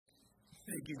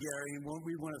Thank you, Gary. And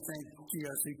we want to thank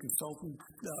GRC Consultant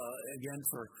again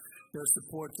for their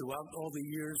support throughout all the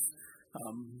years.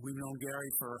 We've known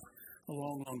Gary for a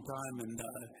long, long time, and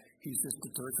he's just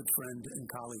a terrific friend and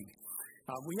colleague.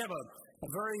 We have a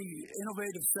very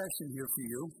innovative session here for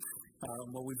you.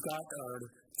 What we've got are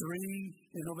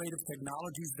 3 innovative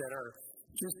technologies that are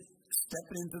just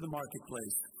stepping into the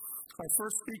marketplace. Our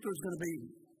first speaker is going to be,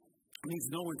 needs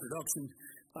no introduction,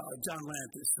 John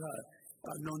Lantis.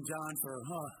 I've known John for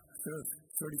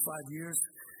 35 years.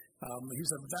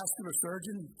 He's a vascular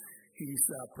surgeon. He's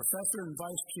a professor and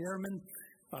vice chairman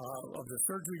of the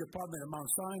surgery department at Mount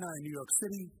Sinai in New York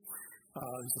City.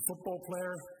 He's a football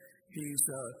player. He's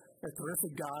a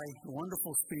terrific guy, a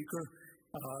wonderful speaker,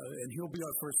 and he'll be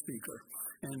our first speaker.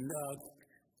 And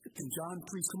can John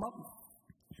please come up?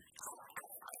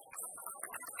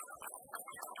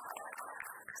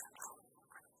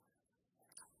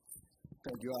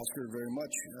 Thank you, Oscar, very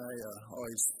much. I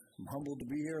always am humbled to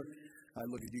be here. I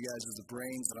look at you guys as the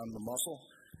brains and I'm the muscle.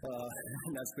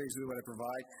 And that's basically what I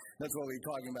provide. That's what we're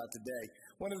talking about today.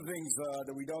 One of the things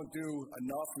that we don't do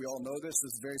enough, we all know this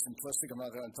is very simplistic. I'm not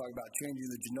going to talk about changing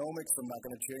the genomics. I'm not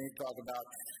going to talk about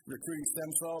recruiting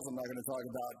stem cells. I'm not going to talk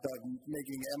about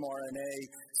making mRNA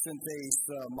synthase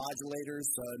modulators.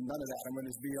 None of that. I'm going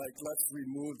to be like, let's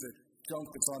remove the junk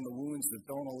that's on the wounds that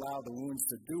don't allow the wounds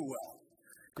to do well.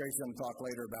 Greg's going to talk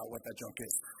later about what that junk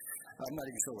is. I'm not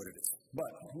even sure what it is.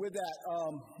 But with that,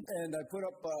 and I put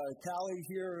up Callie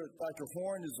here. Dr.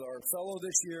 Horn is our fellow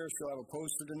this year. She'll have a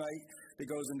poster tonight that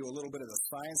goes into a little bit of the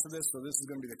science of this. So this is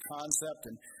going to be the concept,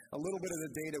 and a little bit of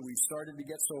the data we've started to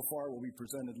get so far will be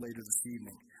presented later this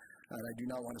evening. And I do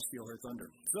not want to steal her thunder.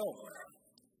 So,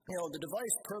 the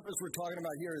device purpose we're talking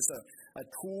about here is a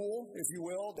tool, if you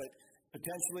will, that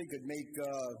potentially could make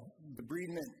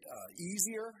debridement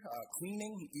easier,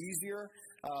 cleaning easier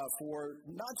for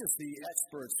not just the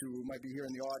experts who might be here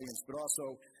in the audience, but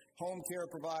also home care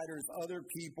providers, other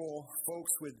people,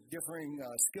 folks with differing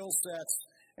skill sets,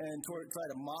 and try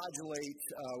to modulate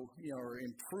or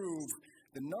improve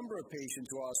the number of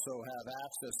patients who also have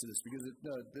access to this, because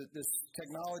this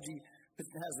technology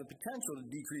has the potential to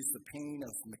decrease the pain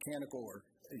of mechanical or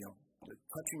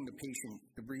touching the patient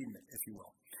debridement, if you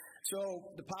will. So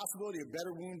the possibility of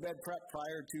better wound bed prep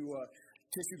prior to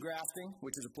tissue grafting,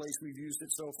 which is a place we've used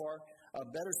it so far, a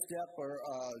better step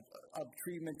of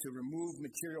treatment to remove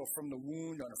material from the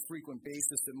wound on a frequent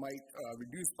basis that might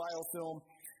reduce biofilm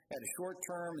at a short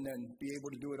term and then be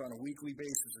able to do it on a weekly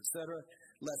basis, et cetera.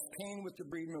 Less pain with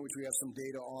debridement, which we have some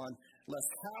data on. Less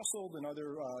hassle than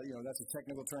other, that's a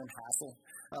technical term, hassle,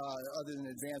 other than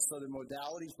advanced other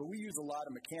modalities. But we use a lot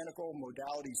of mechanical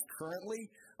modalities currently,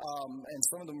 and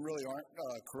some of them really aren't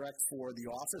correct for the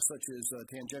office, such as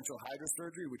tangential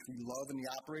hydrosurgery, which we love in the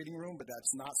operating room, but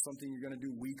that's not something you're going to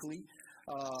do weekly.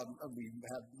 We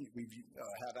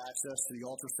have access to the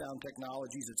ultrasound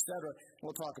technologies, et cetera.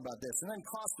 We'll talk about this. And then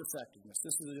cost effectiveness.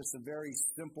 This is just a very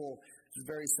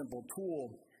simple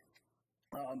tool.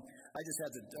 I just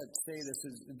had to say this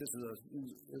is a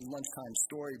lunchtime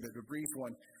story, but a brief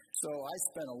one. So I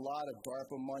spent a lot of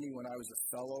DARPA money when I was a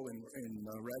fellow in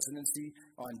residency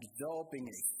on developing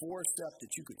a 4-step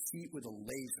that you could heat with a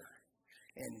laser.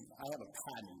 And I have a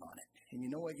patent on it. And you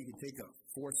know what? You can take a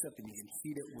 4-step and you can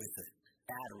heat it with a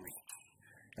battery.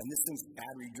 And this thing's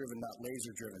battery-driven, not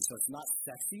laser-driven. So it's not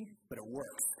sexy, but it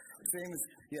works. Same as,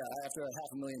 after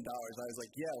 $500,000, I was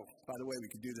like, by the way, we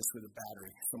could do this with a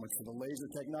battery. So much for the laser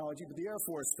technology, but the Air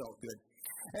Force felt good.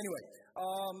 Anyway,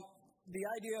 the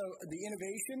idea, the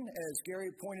innovation, as Gary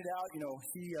pointed out,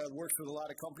 he works with a lot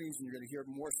of companies, and you're going to hear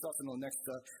more stuff in the next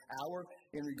hour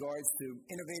in regards to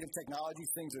innovative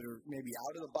technologies, things that are maybe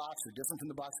out of the box or different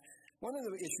from the box. One of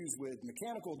the issues with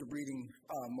mechanical debriding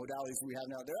modalities we have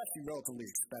now, they're actually relatively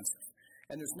expensive.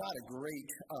 And there's not a great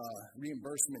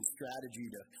reimbursement strategy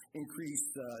to increase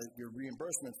your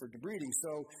reimbursement for debriding.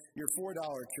 So your $4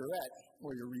 curette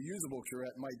or your reusable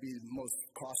curette might be the most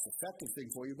cost-effective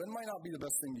thing for you, but it might not be the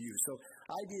best thing to use. So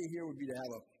idea here would be to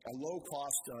have a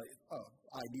low-cost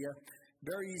idea.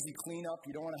 Very easy cleanup.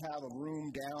 You don't want to have a room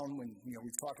down when,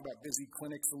 we've talked about busy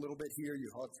clinics a little bit here.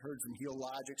 You've heard some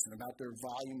Healogics and about their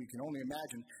volume. You can only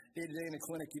imagine day-to-day in a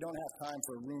clinic, you don't have time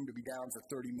for a room to be down for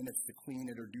 30 minutes to clean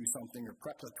it or do something or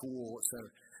prep a tool, et cetera.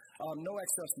 No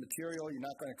excess material. You're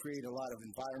not going to create a lot of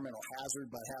environmental hazard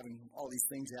by having all these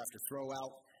things you have to throw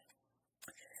out.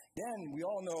 Then we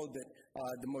all know that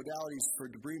the modalities for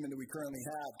debridement that we currently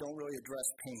have don't really address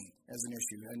pain as an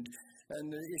issue. And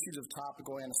the issues of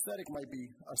topical anesthetic might be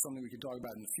something we can talk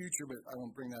about in the future, but I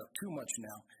won't bring that up too much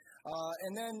now.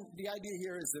 And then the idea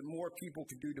here is that more people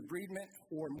could do debridement,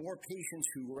 or more patients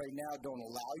who right now don't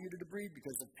allow you to debride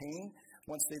because of pain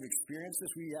once they've experienced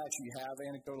this, we actually have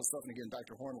anecdotal stuff, and again,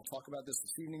 Dr. Horn will talk about this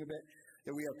evening a bit,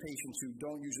 that we have patients who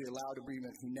don't usually allow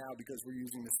debridement who now, because we're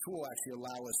using this tool, actually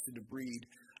allow us to debride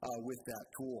with that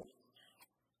tool.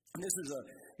 And this is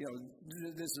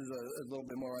a little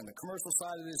bit more on the commercial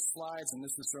side of these slides, and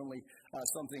this is certainly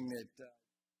something that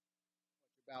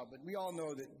but we all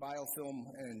know that biofilm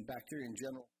and bacteria in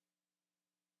general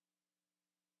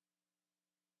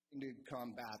to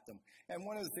combat them. And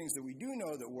one of the things that we do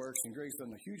know that works, and Greg's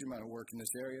done a huge amount of work in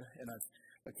this area, and I've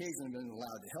occasionally been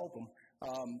allowed to help him,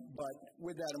 but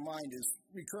with that in mind is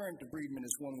recurrent debridement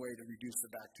is one way to reduce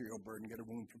the bacterial burden, get a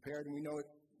wound prepared, and we know it,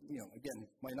 again,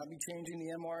 might not be changing the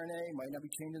mRNA, might not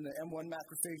be changing the M1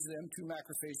 macrophages, the M2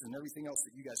 macrophages, and everything else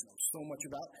that you guys know so much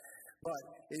about,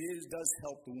 but it does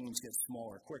help the wounds get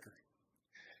smaller quicker.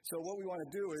 So what we want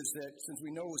to do is that since we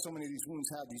know so many of these wounds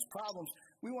have these problems,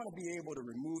 we want to be able to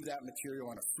remove that material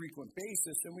on a frequent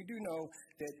basis. And we do know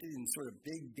that in sort of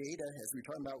big data, as we're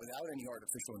talking about without any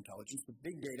artificial intelligence, but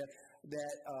big data,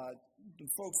 that the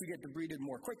folks who get debrided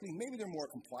more quickly, maybe they're more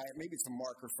compliant, maybe it's a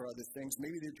marker for other things,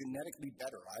 maybe they're genetically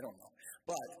better, I don't know.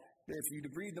 But if you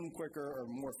debride them quicker or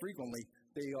more frequently,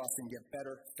 they often get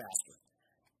better faster.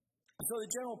 So the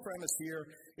general premise here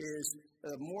is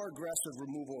more aggressive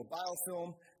removal of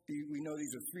biofilm. We know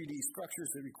these are 3D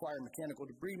structures that require mechanical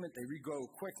debridement. They regrow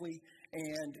quickly,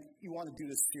 and you want to do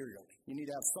this serially. You need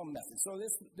to have some method. So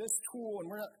this tool, and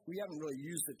we haven't really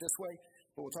used it this way,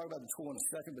 but we'll talk about the tool in a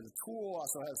second, but the tool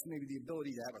also has maybe the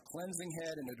ability to have a cleansing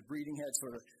head and a debriding head,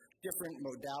 sort of different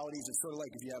modalities. It's sort of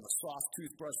like if you have a soft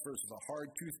toothbrush versus a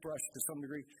hard toothbrush to some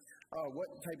degree.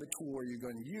 What type of tool are you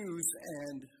going to use?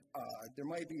 And there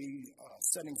might be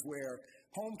settings where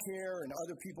home care and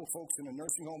other people, folks in a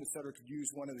nursing home, et cetera, could use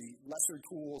one of the lesser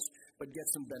tools, but get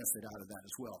some benefit out of that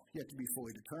as well. Yet to be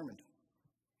fully determined.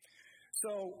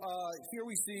 So here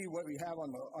we see what we have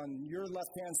on your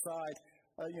left-hand side.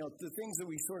 The things that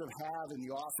we sort of have in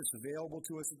the office available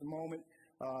to us at the moment.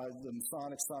 The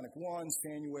XSONX 1,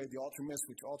 Sanuwave, the Ultramist,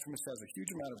 which Ultramist has a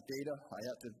huge amount of data. I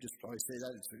have to just probably say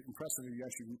that. It's impressive if you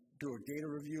actually do a data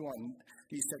review on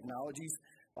these technologies.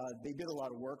 They did a lot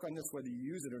of work on this, whether you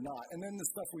use it or not. And then the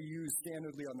stuff we use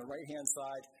standardly on the right-hand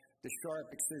side, the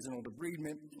sharp excisional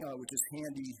debridement, which is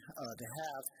handy to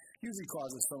have, usually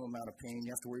causes some amount of pain.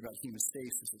 You have to worry about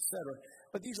hemostasis, et cetera.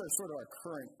 But these are sort of our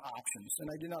current options. And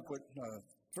I did not put,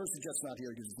 first it's just not here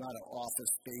because it's not an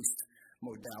office-based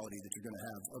modality that you're going to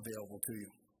have available to you.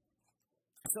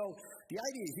 So the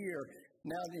idea here,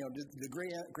 now, the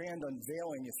grand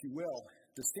unveiling, if you will,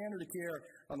 the standard of care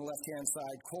on the left-hand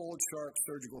side, cold, sharp,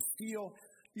 surgical steel,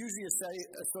 usually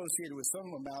associated with some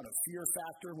amount of fear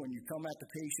factor when you come at the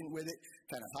patient with it,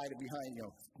 kind of hide it behind,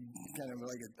 kind of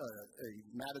like a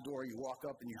matador, you walk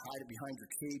up and you hide it behind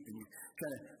your cape and you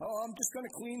kind of, I'm just going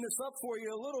to clean this up for you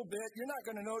a little bit. You're not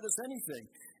going to notice anything.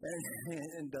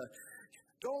 And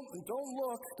don't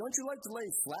look. Don't you like to lay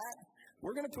flat?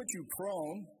 We're going to put you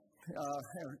prone.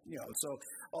 So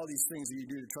all these things that you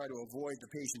do to try to avoid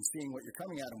the patient seeing what you're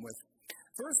coming at them with.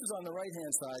 First is on the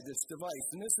right-hand side, this device,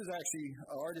 and this is actually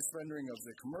an artist rendering of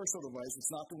the commercial device. It's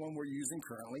not the one we're using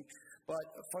currently, but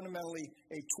fundamentally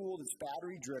a tool that's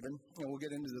battery-driven, and we'll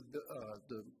get into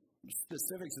the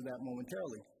specifics of that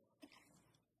momentarily.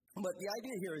 But the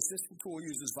idea here is this tool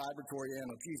uses vibratory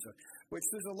analgesia, which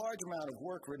there's a large amount of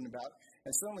work written about.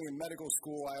 And certainly in medical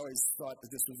school, I always thought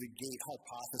that this was a gate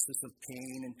hypothesis of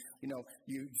pain. And,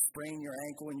 you sprain your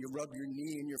ankle and you rub your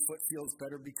knee and your foot feels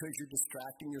better because you're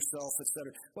distracting yourself, et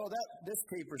cetera. Well, this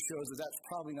paper shows that that's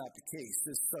probably not the case.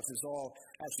 This stuff is all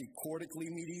actually cortically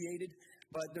mediated.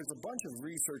 But there's a bunch of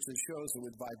research that shows that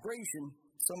with vibration,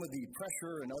 some of the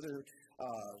pressure and other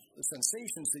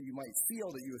sensations that you might feel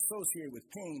that you associate with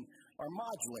pain are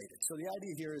modulated. So the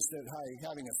idea here is that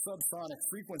having a subsonic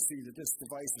frequency that this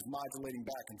device is modulating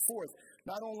back and forth,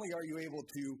 not only are you able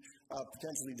to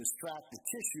potentially distract the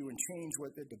tissue and change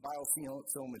the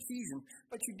biofilm adhesion,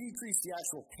 but you decrease the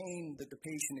actual pain that the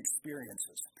patient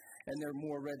experiences. And they're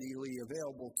more readily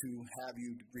available to have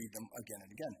you debride them again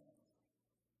and again.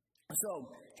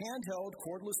 So, handheld,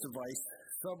 cordless device,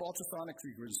 sub-ultrasonic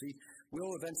frequency,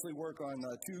 will eventually work on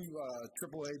two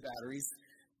AAA batteries.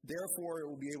 Therefore, it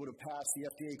will be able to pass the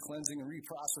FDA cleansing and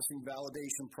reprocessing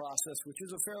validation process, which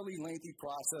is a fairly lengthy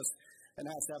process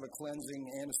and has to have a cleansing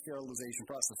and a sterilization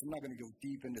process. I'm not going to go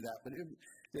deep into that, but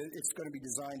it's going to be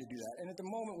designed to do that. And at the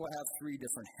moment, we'll have 3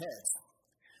 different heads.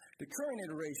 The current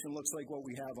iteration looks like what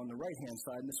we have on the right-hand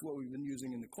side, and this is what we've been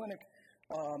using in the clinic.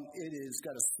 It has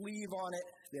got a sleeve on it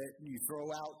that you throw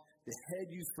out, the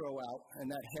head you throw out, and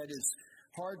that head is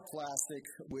hard plastic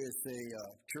with a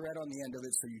curette on the end of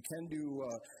it, so you can do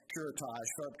curettage,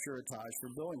 sharp curettage for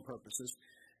billing purposes.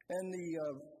 And the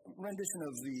rendition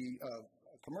of the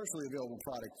commercially available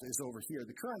product is over here.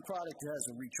 The current product has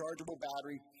a rechargeable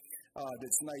battery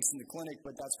that's nice in the clinic,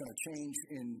 but that's going to change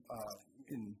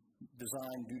in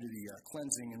design due to the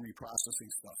cleansing and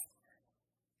reprocessing stuff.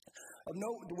 Of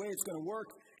note, the way it's going to work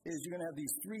is you're going to have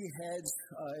these three heads,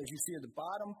 as you see at the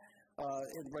bottom,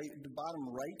 the bottom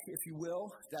right, if you will.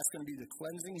 That's going to be the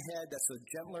cleansing head. That's a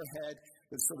gentler head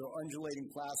with sort of undulating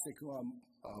plastic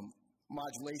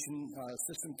modulation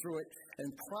system through it, and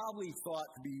probably thought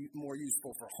to be more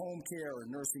useful for home care or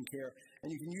nursing care. And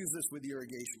you can use this with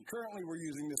irrigation. Currently, we're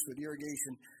using this with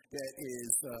irrigation that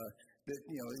is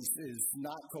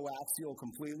not coaxial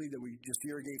completely, that we just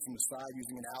irrigate from the side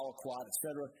using an aliquot,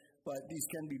 etc. But these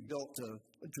can be built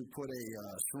to put a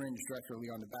syringe directly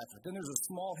on the back. Then there's a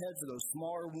small head for those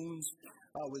smaller wounds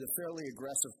with a fairly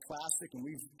aggressive plastic, and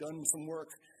we've done some work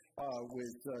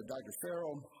with Dr.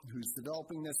 Farrell, who's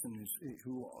developing this and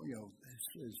who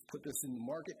has put this in the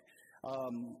market,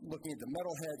 looking at the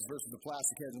metal heads versus the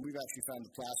plastic heads, and we've actually found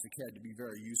the plastic head to be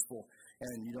very useful,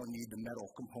 and you don't need the metal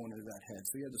component of that head.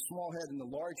 So you have the small head and the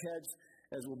large heads,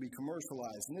 as will be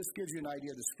commercialized. And this gives you an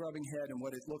idea of the scrubbing head and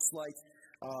what it looks like.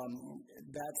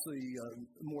 That's the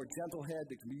more gentle head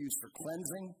that can be used for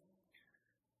cleansing.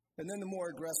 And then the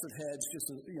more aggressive heads,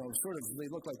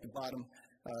 they look like the bottom.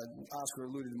 Oscar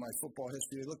alluded to my football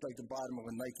history. They look like the bottom of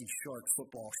a Nike Shark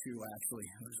football shoe, actually.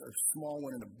 There's a small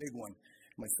one and a big one.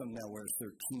 My son now wears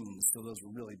 13s, so those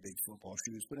are really big football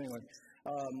shoes. But anyway,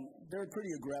 they're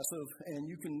pretty aggressive, and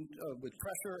you can, with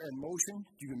pressure and motion,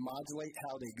 you can modulate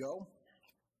how they go.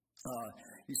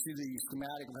 You see the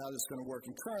schematic of how this is going to work.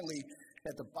 And currently,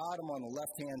 at the bottom on the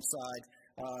left-hand side,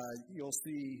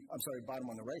 bottom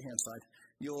on the right-hand side,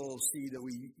 you'll see that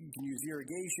you can use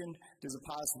irrigation. There's a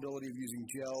possibility of using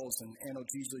gels and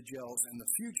analgesia gels. In the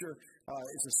future,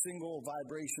 it's a single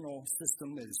vibrational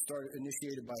system that is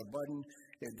initiated by a button.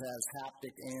 It has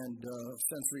haptic and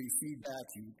sensory feedback.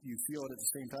 You feel it at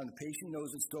the same time. The patient knows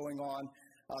it's going on.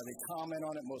 They comment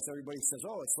on it. Most everybody says,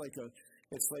 "Oh, it's like a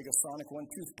Sonic 1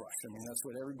 toothbrush." I mean, that's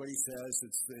what everybody says.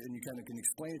 And you kind of can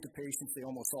explain it to patients. They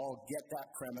almost all get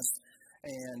that premise.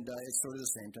 And it's sort of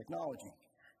the same technology.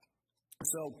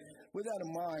 So with that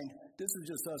in mind, this is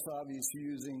just us obviously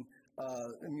using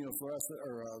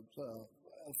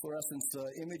fluorescence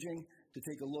imaging to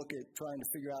take a look at trying to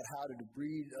figure out how to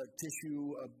debride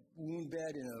a wound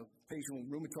bed in a patient with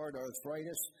rheumatoid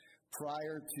arthritis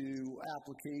prior to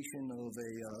application of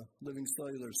a living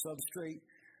cellular substrate.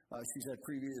 She's had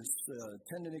previous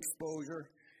tendon exposure,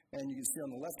 and you can see on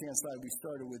the left-hand side we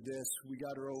started with this. We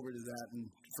got her over to that, and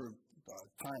for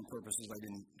time purposes I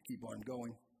didn't keep on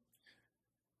going.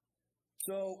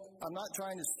 So I'm not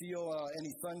trying to steal any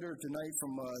thunder tonight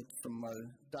from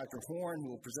Dr. Horn, who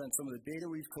will present some of the data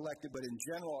we've collected, but in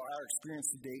general, our experience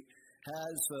to date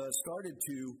has started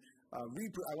to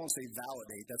I won't say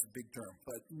validate, that's a big term,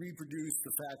 but reproduce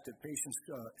the fact that patients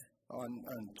on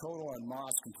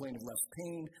MOS complain of less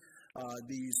pain.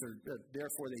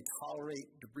 Therefore they tolerate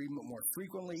debridement more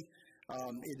frequently.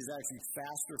 It is actually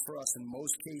faster for us in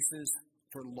most cases.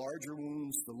 For larger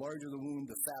wounds, the larger the wound,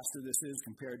 the faster this is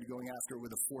compared to going after it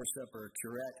with a forcep or a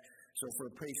curette. So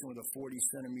for a patient with a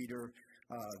 40-centimeter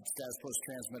status post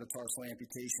transmetatarsal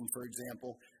amputation, for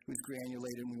example, who's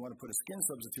granulated and we want to put a skin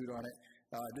substitute on it,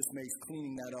 this makes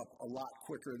cleaning that up a lot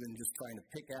quicker than just trying to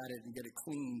pick at it and get it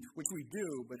cleaned, which we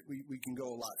do, but we can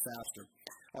go a lot faster.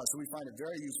 So we find it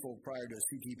very useful prior to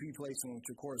CTP placement,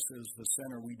 which of course is the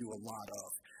center we do a lot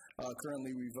of.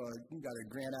 Currently, we've got a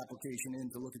grant application in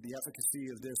to look at the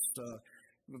efficacy of this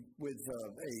with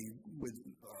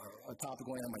a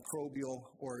topical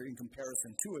antimicrobial, or in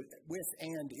comparison to it,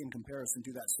 in comparison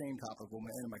to that same topical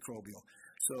antimicrobial.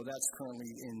 So that's currently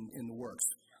in the works.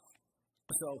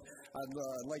 So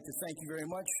I'd like to thank you very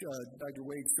much. Dr.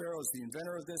 Wade Farrell is the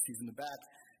inventor of this. He's in the back.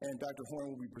 And Dr. Horn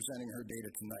will be presenting her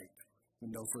data tonight. With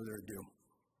no further ado.